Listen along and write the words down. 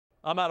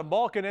I'm Adam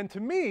Balkin, and to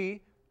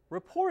me,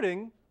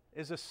 reporting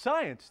is a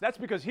science. That's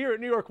because here at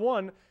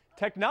NY1,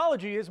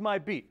 technology is my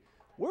beat.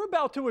 We're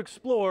about to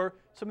explore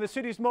some of the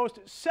city's most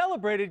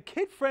celebrated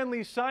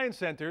kid-friendly science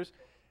centers,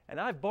 and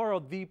I've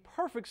borrowed the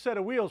perfect set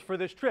of wheels for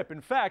this trip.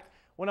 In fact,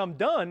 when I'm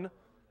done,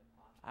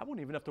 I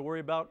won't even have to worry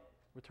about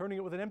returning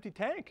it with an empty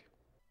tank.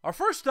 Our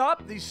first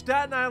stop, the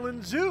Staten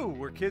Island Zoo,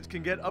 where kids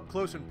can get up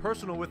close and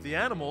personal with the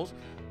animals,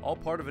 all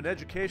part of an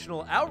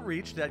educational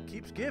outreach that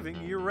keeps giving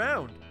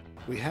year-round.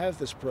 We have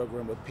this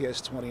program with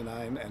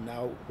PS29 and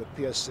now with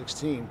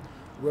PS16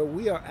 where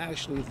we are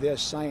actually their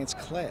science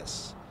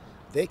class.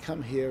 They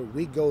come here,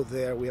 we go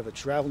there, we have a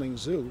traveling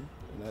zoo,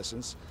 in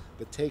essence,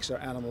 that takes our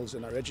animals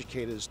and our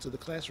educators to the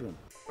classroom.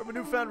 From a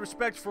newfound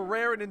respect for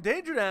rare and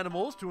endangered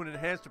animals to an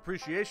enhanced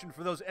appreciation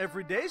for those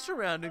everyday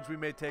surroundings we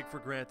may take for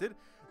granted,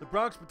 the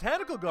Bronx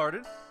Botanical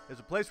Garden is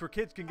a place where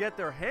kids can get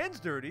their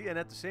hands dirty and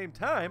at the same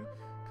time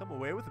come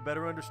away with a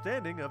better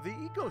understanding of the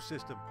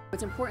ecosystem.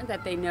 It's important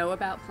that they know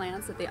about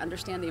plants, that they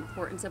understand the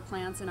importance of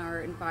plants in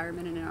our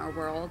environment and in our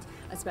world,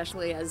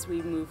 especially as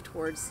we move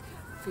towards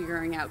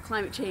figuring out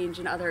climate change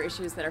and other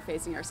issues that are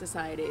facing our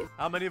society.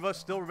 How many of us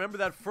still remember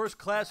that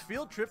first-class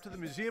field trip to the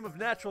Museum of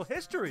Natural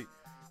History?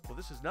 Well,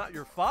 this is not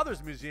your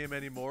father's museum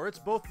anymore. It's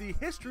both the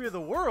history of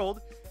the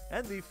world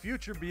and the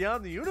future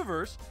beyond the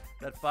universe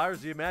that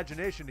fires the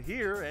imagination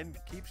here and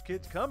keeps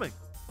kids coming.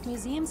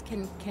 Museums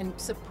can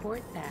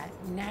support that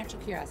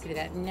natural curiosity,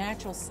 that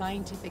natural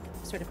scientific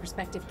sort of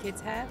perspective kids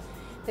have,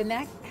 then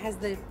that has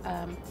the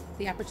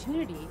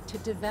opportunity to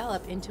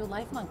develop into a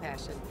lifelong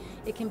passion.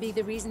 It can be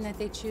the reason that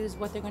they choose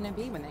what they're going to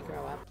be when they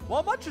grow up.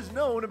 While much is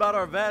known about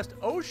our vast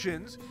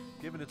oceans,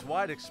 given its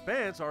wide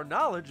expanse, our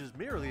knowledge is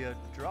merely a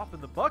drop in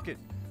the bucket.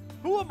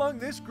 Who among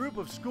this group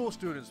of school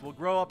students will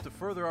grow up to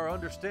further our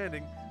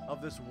understanding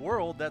of this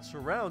world that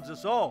surrounds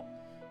us all?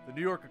 The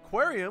New York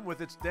Aquarium,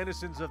 with its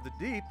denizens of the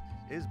deep,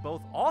 is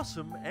both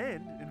awesome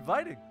and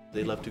inviting.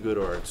 They love to go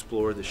to our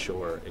Explore the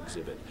Shore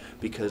exhibit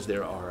because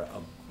there are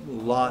a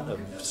lot of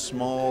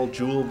small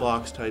jewel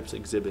box types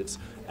exhibits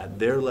at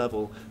their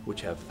level which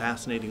have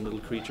fascinating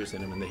little creatures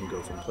in them, and they can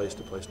go from place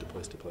to place to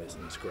place to place,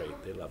 and it's great.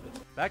 They love it.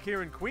 Back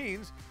here in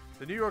Queens,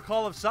 the New York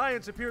Hall of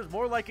Science appears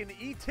more like an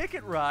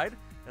e-ticket ride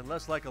and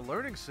less like a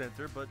learning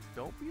center, but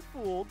don't be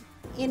fooled.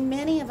 In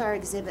many of our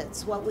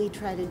exhibits, what we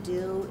try to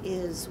do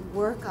is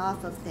work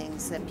off of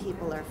things that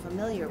people are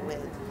familiar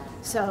with.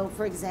 So,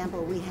 for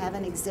example, we have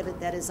an exhibit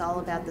that is all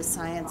about the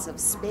science of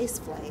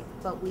spaceflight,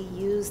 but we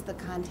use the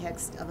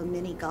context of a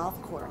mini golf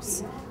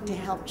course to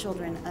help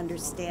children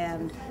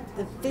understand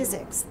the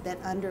physics that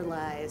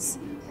underlies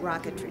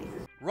rocketry.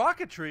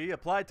 Rocketry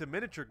applied to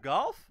miniature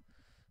golf?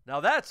 Now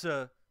that's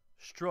a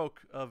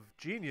stroke of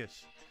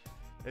genius.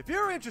 If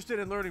you're interested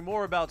in learning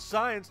more about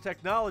science,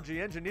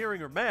 technology,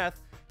 engineering, or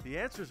math, the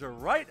answers are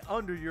right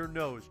under your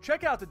nose.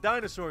 Check out the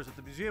dinosaurs at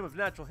the Museum of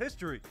Natural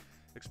History,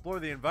 explore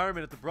the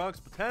environment at the Bronx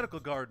Botanical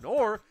Garden,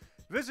 or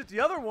visit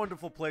the other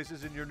wonderful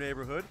places in your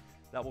neighborhood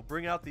that will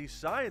bring out the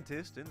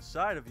scientist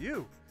inside of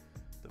you.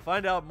 To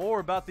find out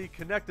more about the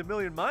Connect a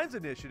Million Minds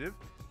initiative,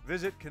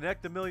 visit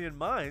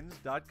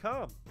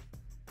connectamillionminds.com.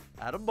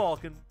 Adam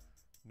Balkin,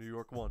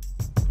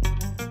 NY1.